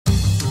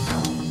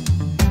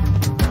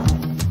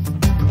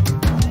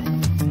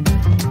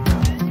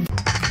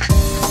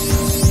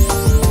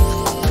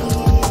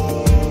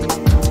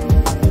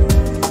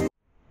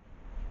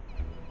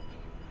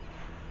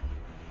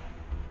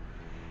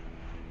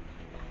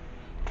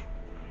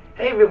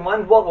Hey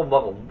everyone,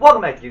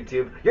 welcome back to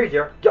YouTube. You're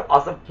here, you're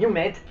awesome, you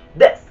made it.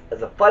 This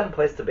is a fun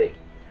place to be.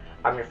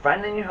 I'm your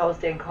friend and your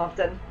host, Dan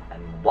Compton,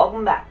 and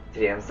welcome back to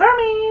Dan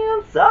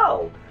Sermon.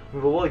 So, we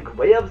have a really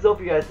great episode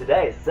for you guys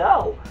today.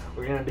 So,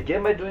 we're going to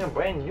begin by doing a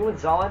brand new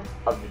installment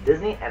of the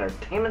Disney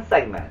Entertainment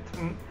segment.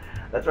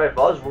 That's right,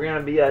 folks, we're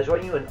going to be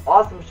showing you an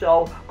awesome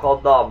show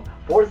called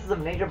Forces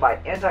of Nature by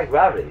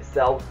AntiGravity.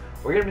 So,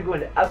 we're going to be going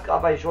to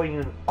Epcot by showing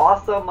you an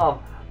awesome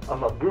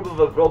a group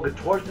of girl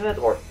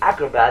contortionists or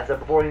acrobats that are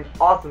performing an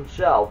awesome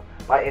show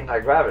by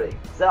AntiGravity.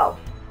 So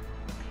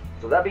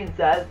that being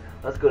said,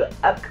 let's go to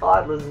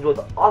Epcot, listen to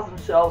the awesome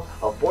show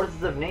of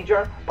Forces of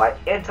Nature by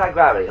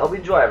AntiGravity. Hope you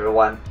enjoy,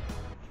 everyone.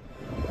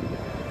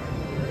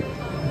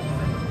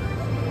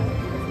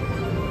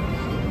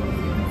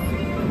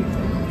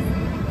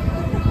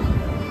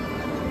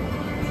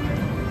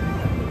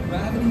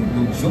 Gravity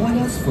will join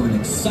us for an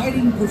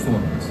exciting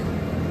performance.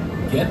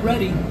 Get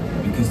ready,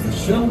 because the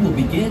show will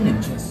begin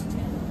in just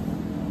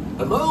 10.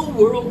 Hello,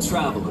 world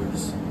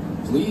travelers.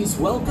 Please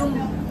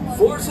welcome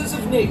Forces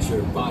of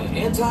Nature by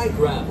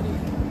AntiGravity.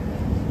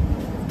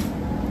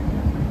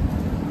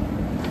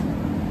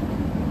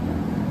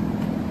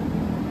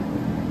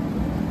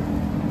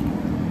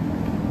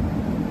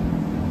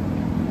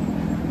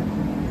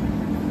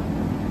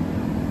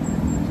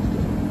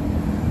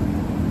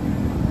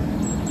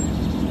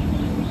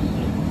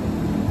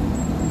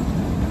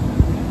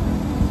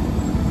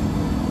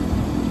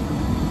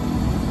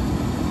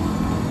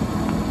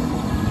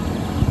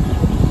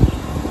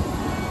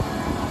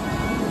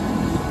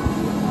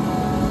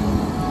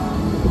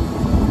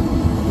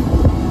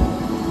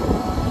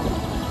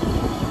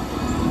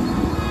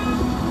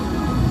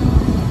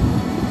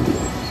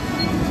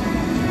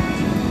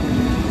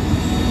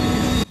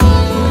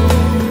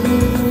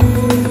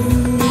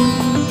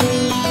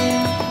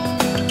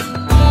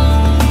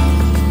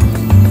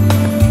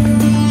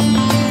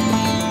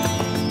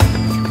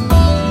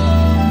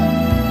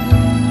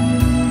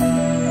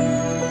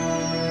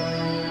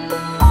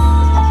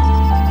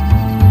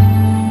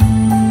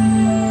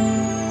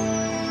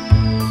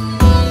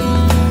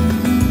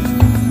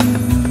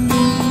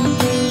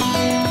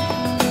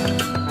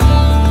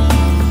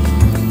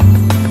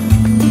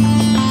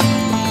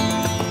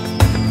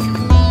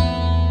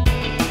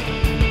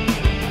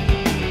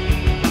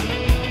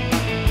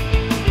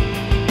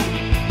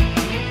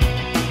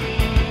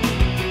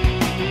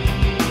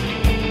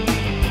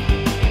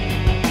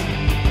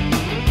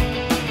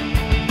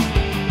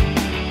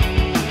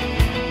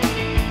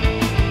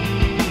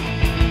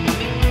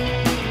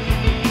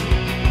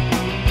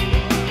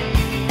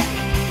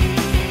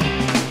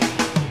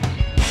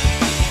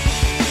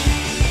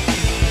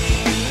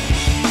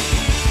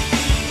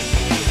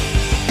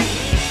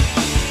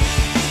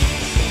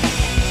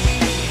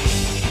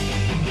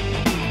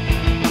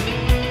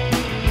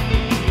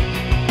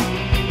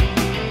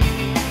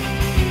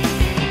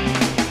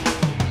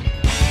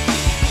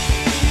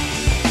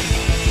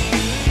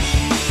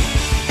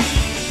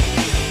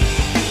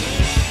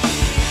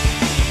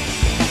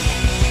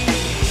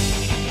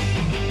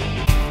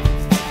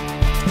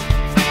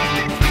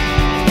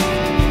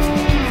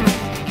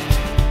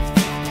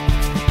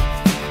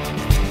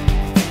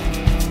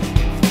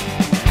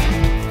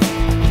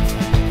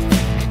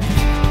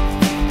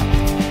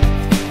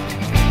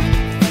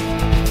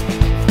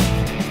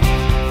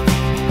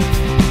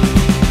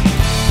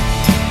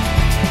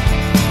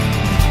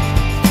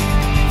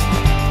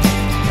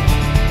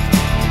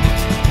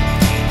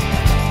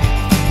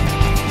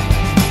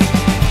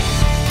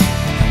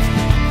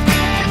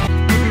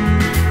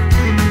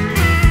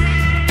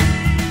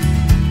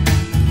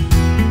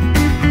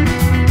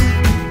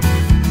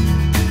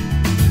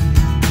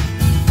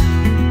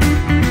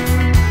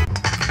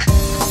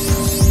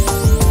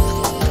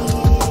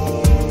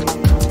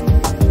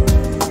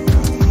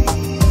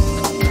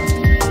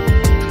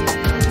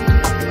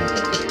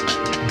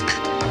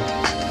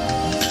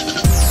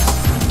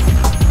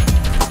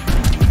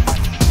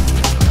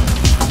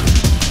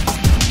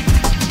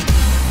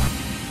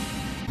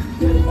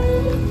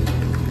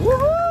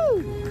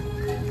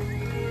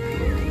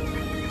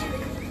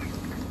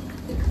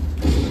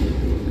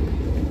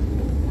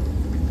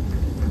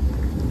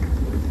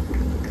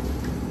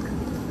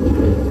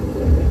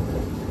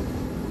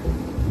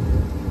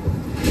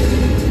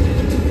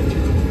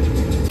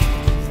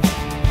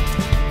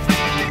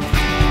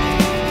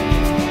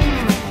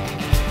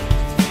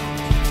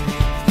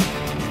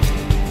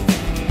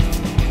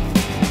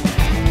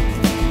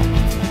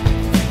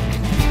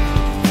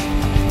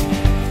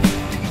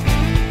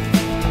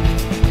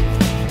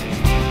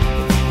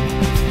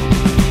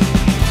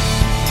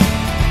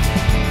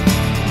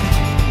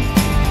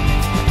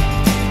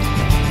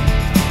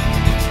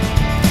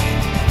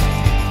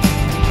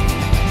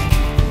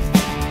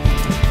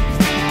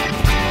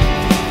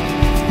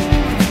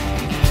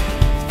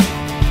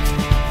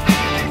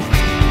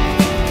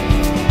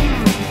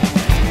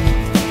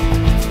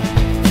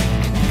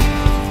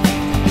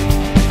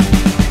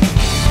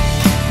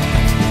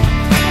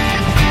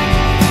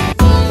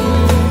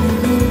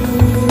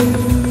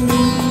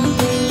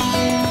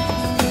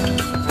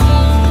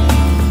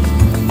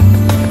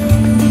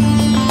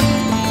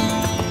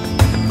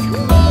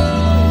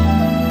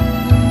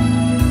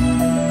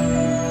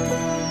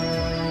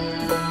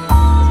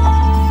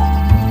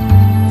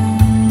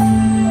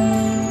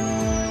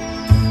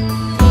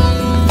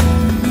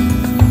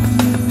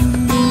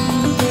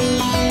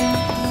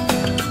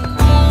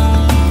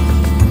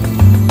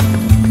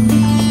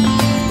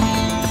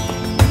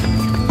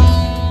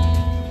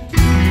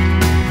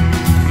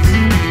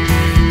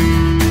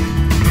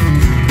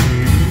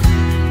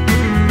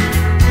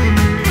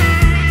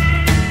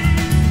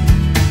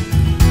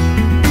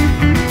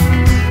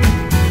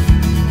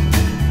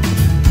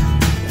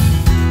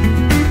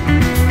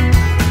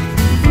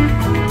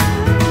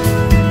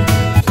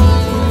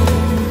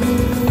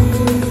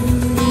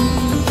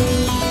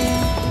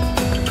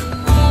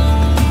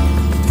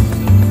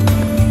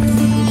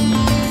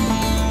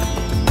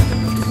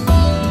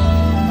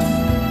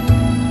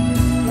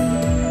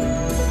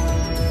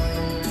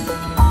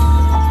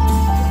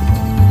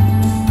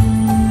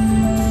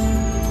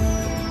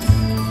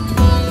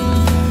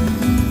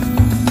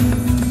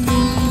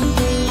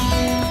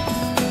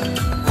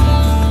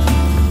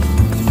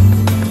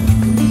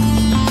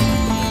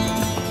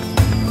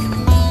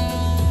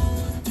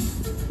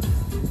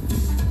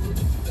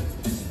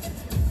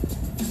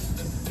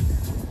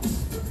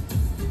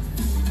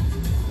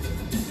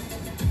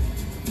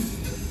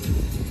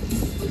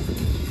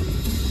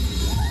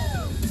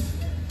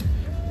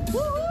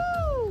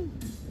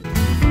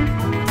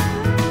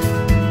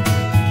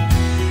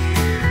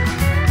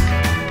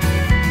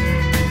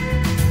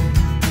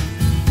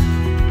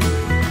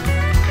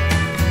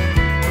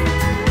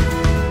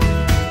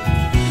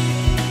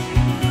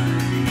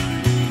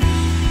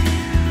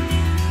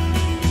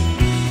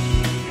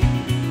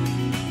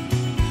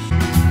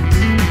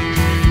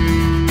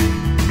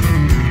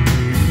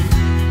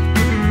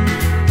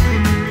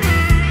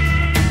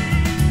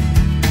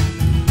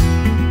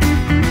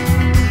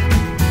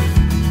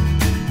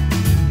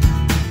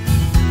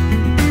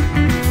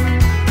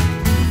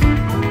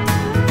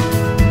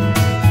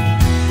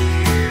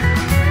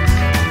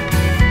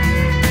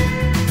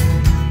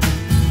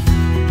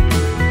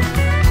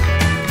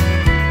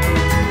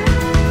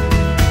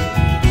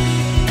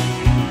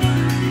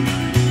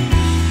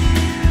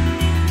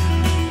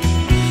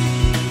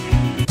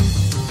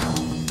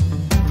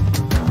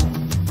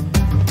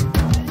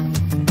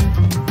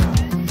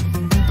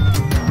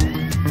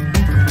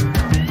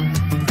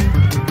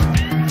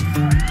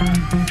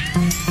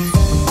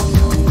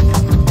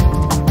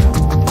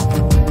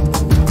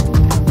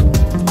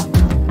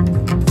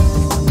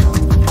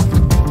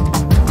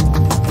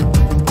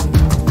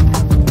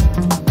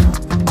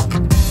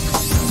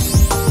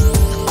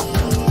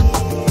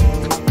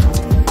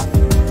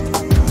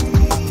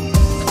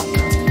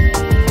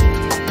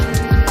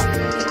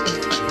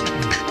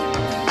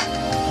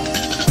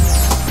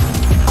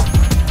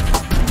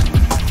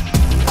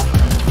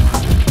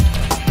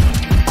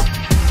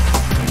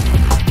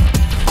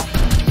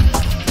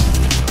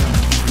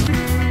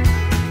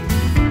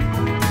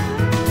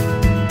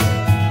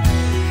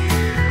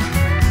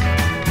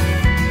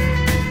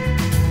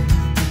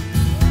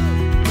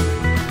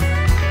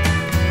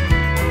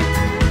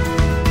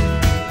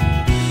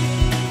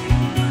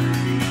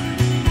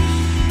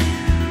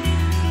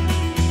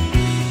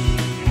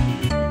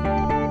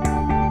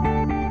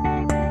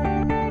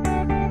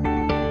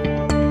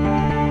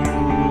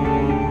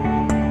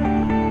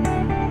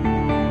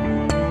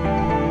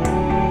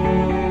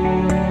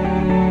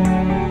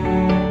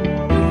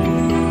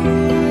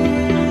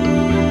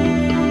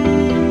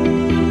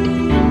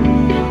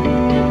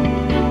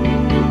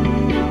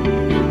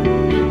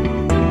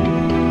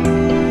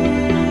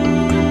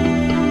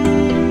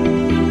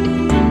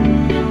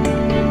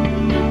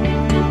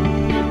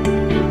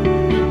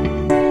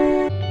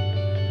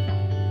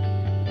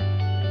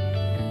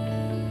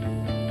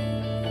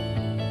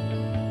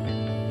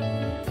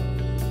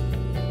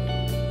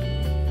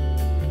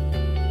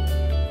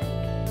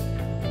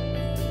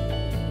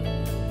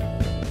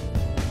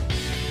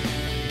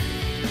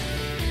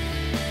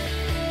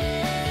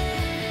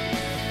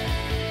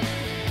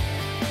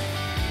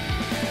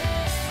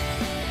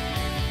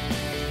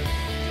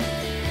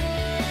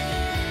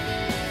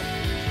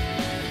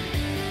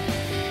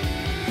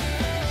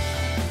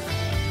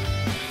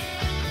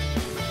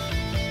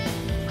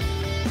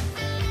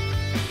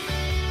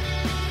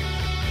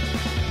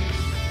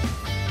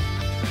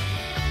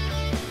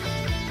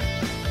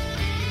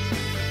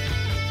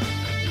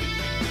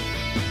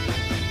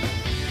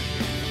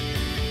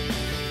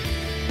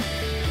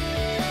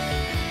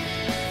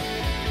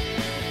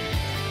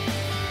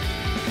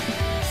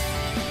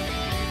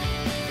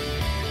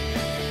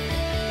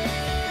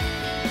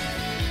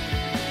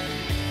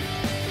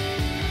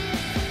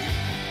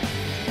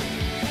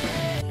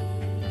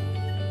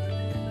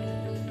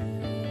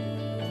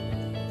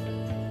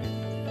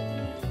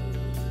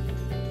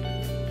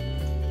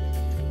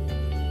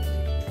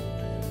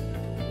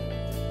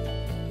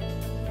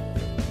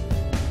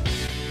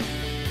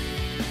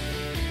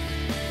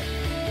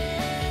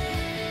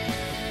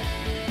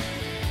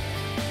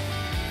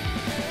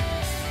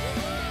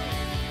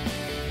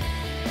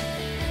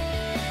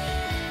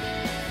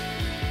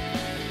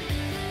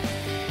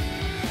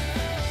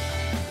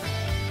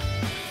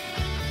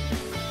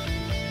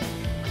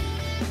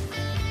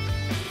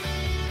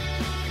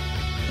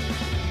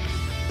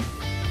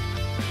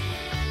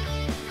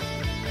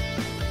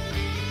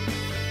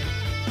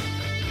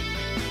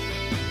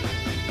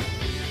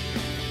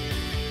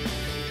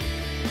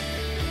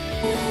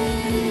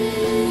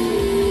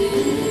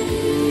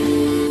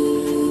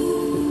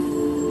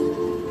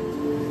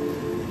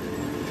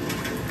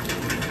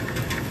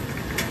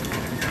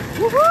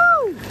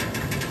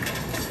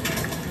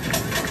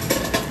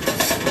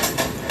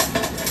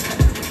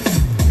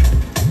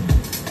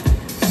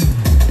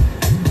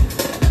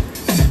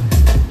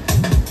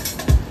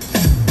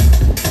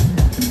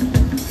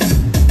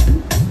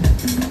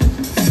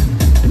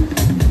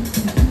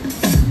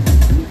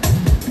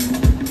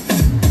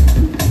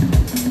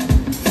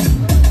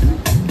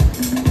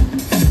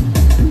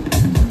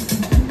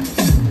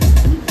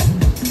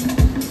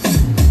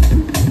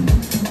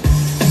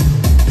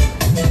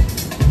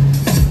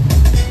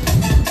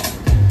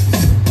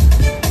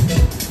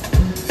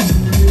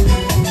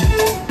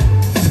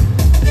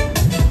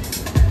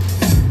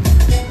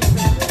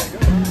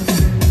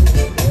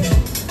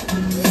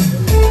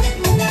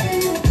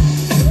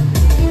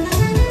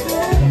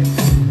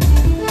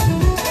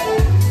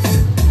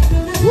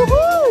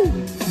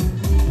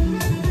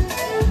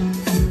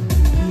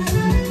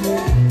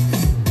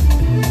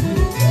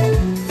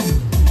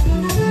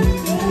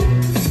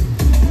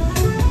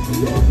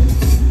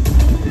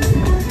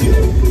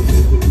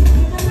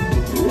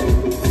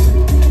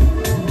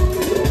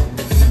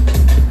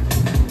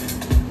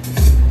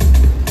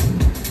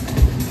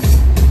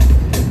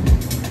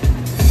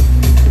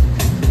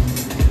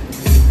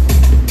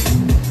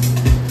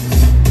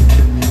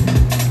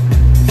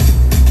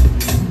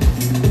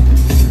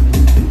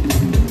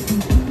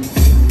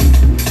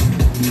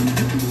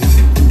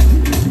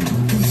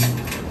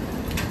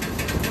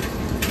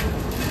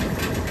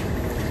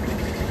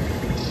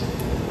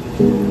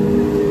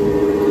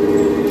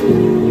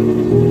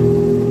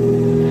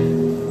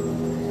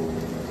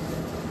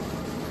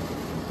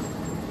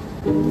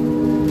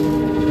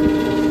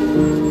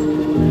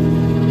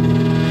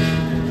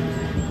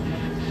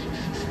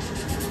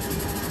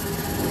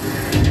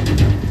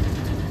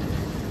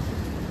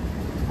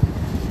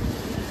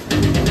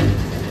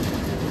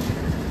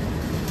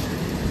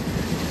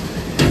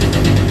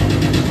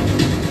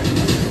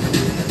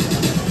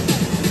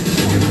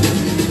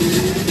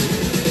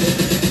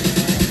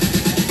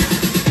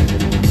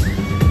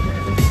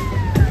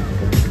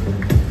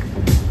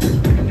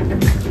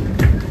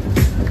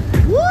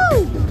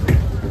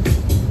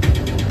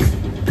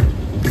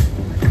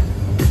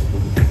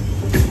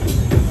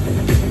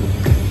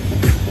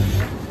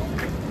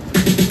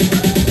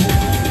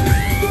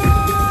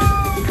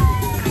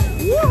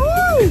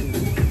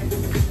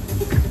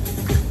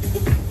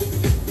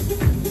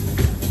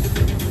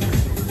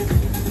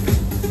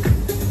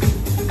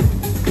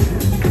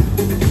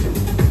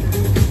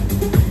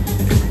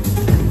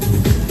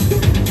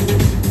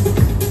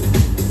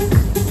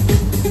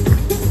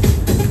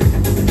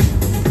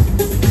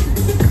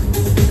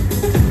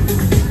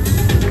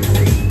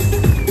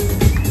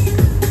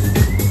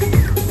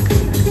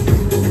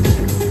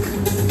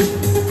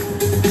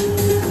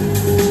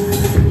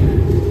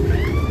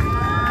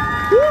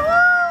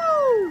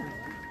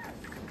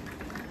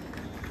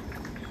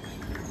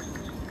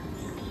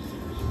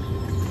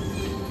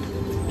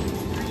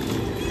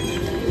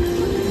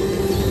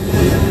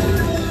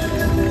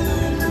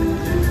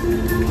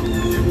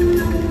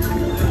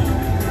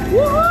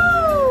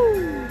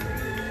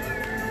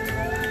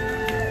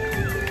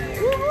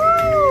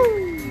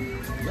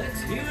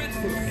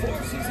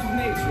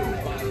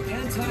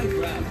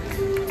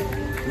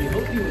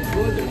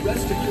 enjoy the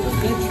rest of your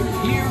adventure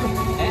here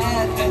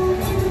at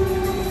Epcot.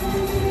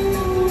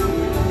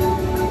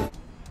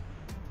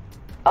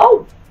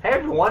 Oh, hey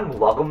everyone,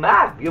 welcome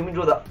back. You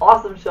enjoyed the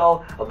awesome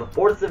show of the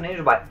Forces of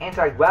Nature by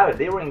AntiGravity.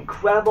 They were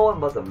incredible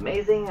and was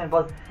amazing, and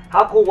was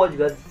how cool was you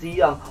guys to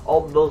see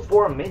all those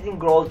 4 amazing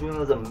girls doing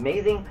those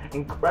amazing,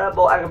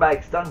 incredible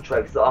acrobatic stunt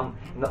tricks in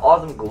the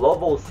awesome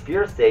global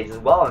sphere stage as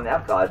well in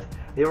Epcot.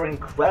 They were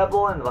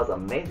incredible and it was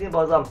amazing.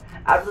 But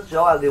after the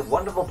show, I had the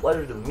wonderful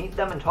pleasure to meet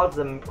them and talk to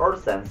them in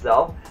person.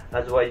 So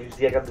that's why you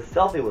see I got the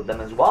selfie with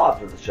them as well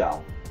after the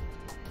show.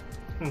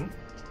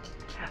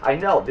 I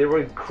know, they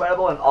were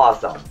incredible and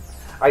awesome.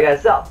 Alright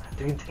guys, so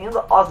to continue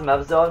the awesome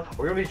episode,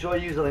 we're going to be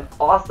showing you something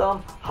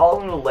awesome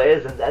Halloween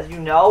related, since as you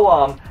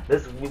know,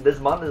 this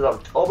month is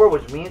October,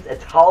 which means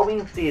it's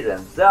Halloween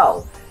season.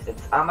 So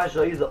I'm going to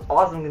show you the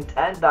awesome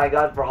content that I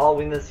got for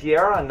Halloween this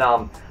year, and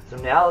so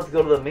now let's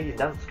go to the Mickey's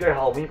Not So Scary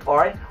Halloween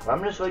Party, where I'm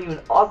going to show you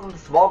an awesome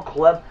small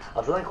clip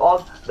of something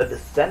called the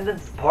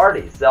Descendance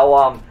Party.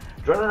 So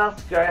during the Not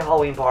So Scary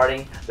Halloween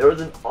Party, there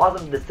was an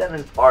awesome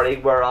Descendance Party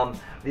where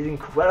these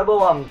incredible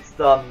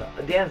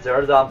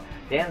dancers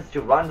dance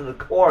to Run to the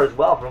Core as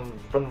well from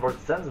the first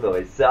Descendants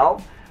movie. So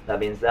that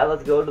being said,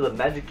 let's go to the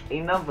Magic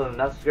Kingdom for the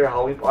Not So Scary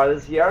Halloween Party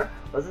this year.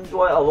 Let's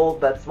enjoy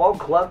that small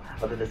clip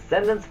of the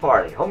Descendants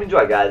Party. Hope you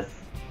enjoy, guys.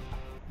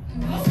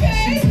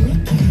 Okay.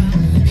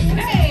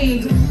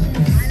 Hey,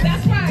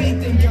 that's right.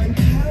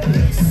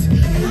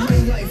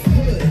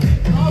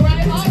 All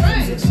right, all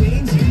right.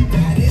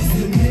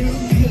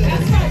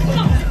 That's right, come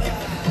on.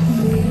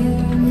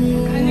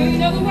 I know you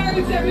know the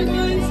words,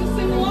 everyone, so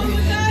sing along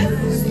with us.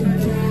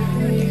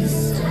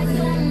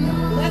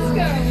 Let's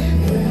go.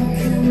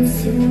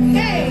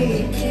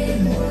 Hey,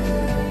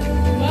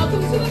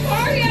 welcome to the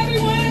party,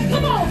 everyone.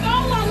 Come on, go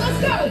along, let's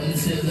go.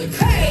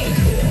 Hey,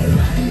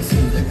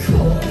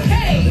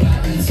 hey,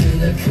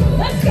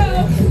 let's go.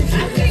 I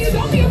see you,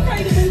 don't be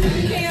afraid to move if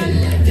you can.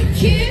 The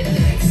kid,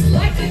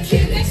 like the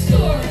kid next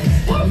door.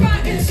 I'm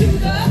rocking to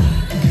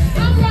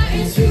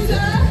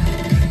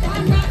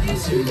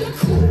the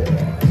core.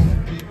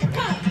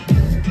 Huh.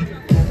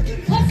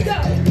 Let's go.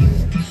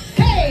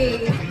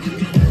 Hey.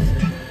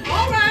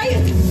 All right.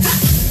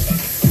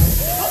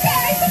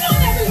 Okay, come on,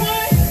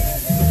 everyone.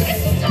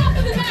 It's the top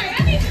of the night.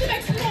 I need you to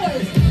make some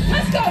noise.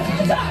 Let's go to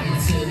the top.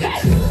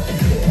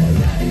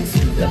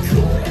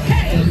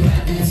 Hey. Hey.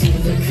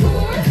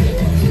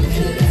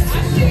 I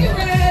see you,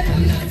 Red.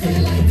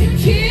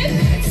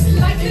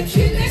 Like the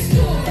kid next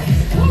door.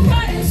 I'm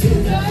riding to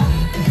the.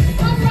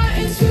 Come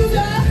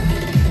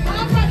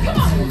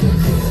on.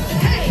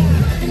 Hey.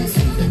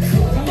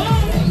 Come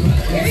on.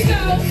 Here we go.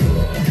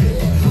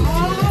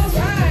 All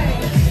right.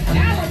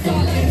 Now we're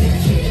talking.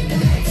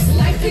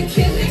 Like the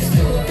kid next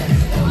door.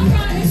 I'm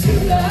riding to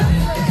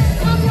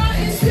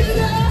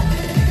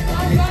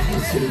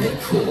the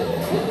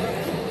core.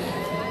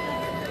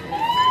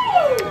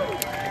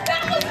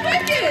 That was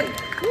wicked!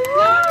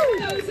 Now everyone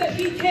knows that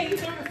BKs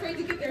aren't afraid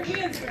to get their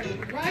hands dirty,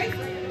 right?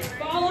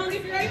 Follow along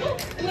if you're able,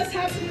 and let's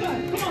have some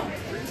fun. Come on.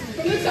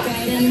 From the top.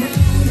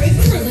 Raise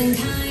the roof.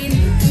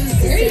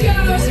 There you go.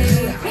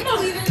 Come on.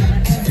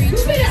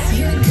 Move it up.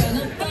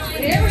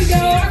 There we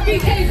go. Our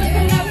BKs are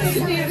coming out for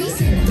the dance.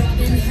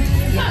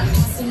 Come on.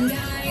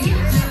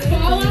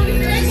 Follow along if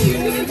you're able.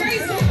 You're doing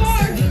great so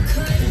far.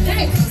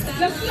 Hey,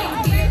 let's go.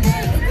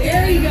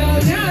 There you go.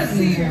 Now I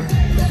see you. All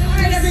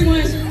right,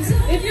 everyone.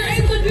 If you're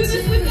able to do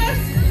this with us,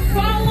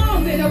 follow along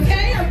then,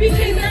 okay? Our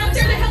BKs are out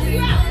there to help you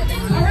out.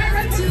 All right,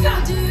 right from the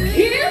top.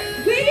 Here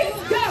we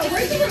go.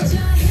 Raise the roof.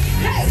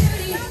 Hey.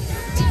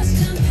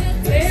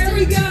 There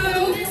we go.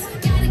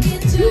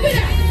 Scoop it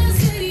out.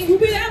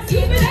 Scoop it out.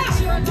 Scoop it out.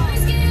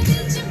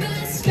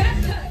 Step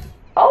cut.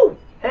 Oh,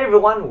 hey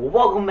everyone,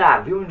 welcome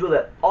back. If you enjoyed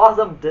that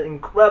awesome,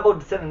 incredible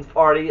Descendants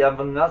Party from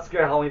the Not So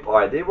Scary Halloween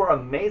Party, they were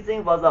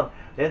amazing. Plus,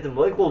 they had some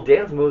really cool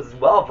dance moves as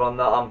well from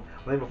the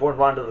when they performed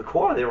Run to the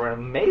Core. They were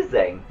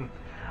amazing.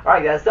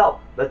 Alright guys,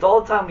 so that's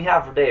all the time we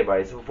have for today,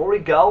 buddy. So before we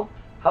go,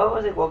 how about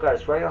we take a look at our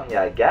strike on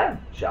yet again,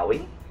 shall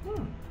we?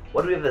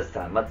 What do we have this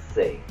time? Let's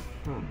see.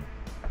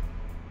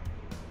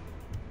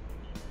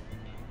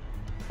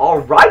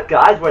 Alright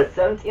guys, we're at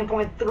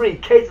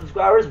 17.3K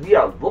subscribers. We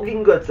are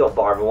looking good so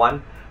far,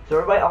 everyone. So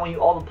everybody, I want you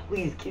all to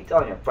please keep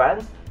telling your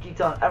friends, keep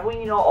telling everyone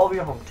you know all over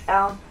your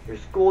hometown, your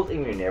schools,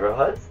 even your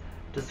neighborhoods.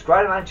 To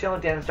subscribe to my channel,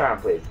 Dan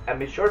Starman, please. And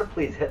be sure to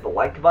please hit the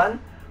like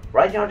button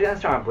right here on Dan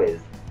Starman,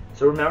 please.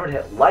 So remember to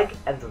hit like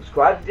and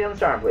subscribe to Dan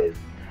Starman, please.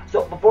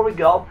 So before we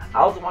go, I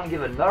also want to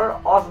give another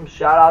awesome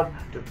shout out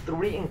to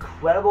 3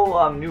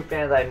 incredible new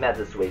fans I met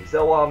this week.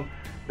 So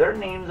their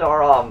names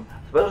are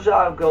special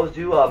shout out goes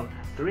to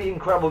 3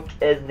 incredible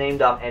kids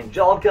named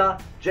Angelica,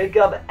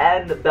 Jacob,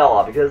 and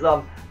Bella, because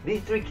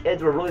these 3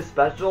 kids were really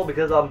special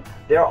because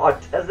they're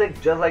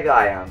autistic just like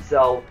I am.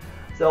 So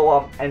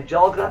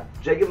Angelica,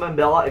 Jacob, and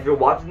Bella, if you're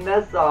watching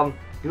this,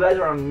 you guys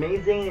are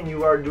amazing and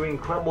you are doing an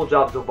incredible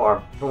job so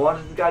far. From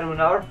watching this guy do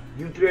another,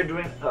 you 3 are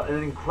doing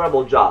an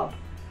incredible job.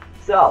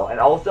 So, and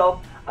also,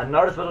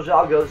 another special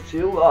shout out goes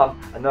to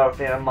another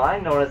fan of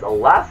mine known as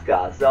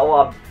Alaska.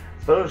 So,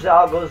 special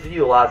shout out goes to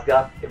you,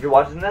 Alaska. If you're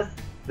watching this,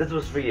 this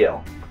was for you.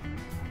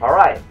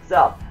 Alright,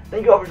 so,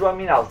 thank you all for joining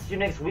me, and I'll see you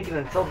next week, and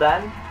until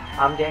then,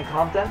 I'm Dan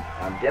Compton,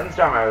 and I'm Dan the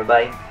Starman,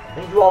 everybody.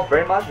 Thank you all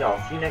very much, and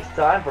I'll see you next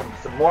time for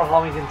some more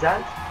Halloween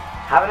content.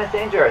 Have a nice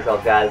day, enjoy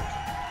yourselves, guys.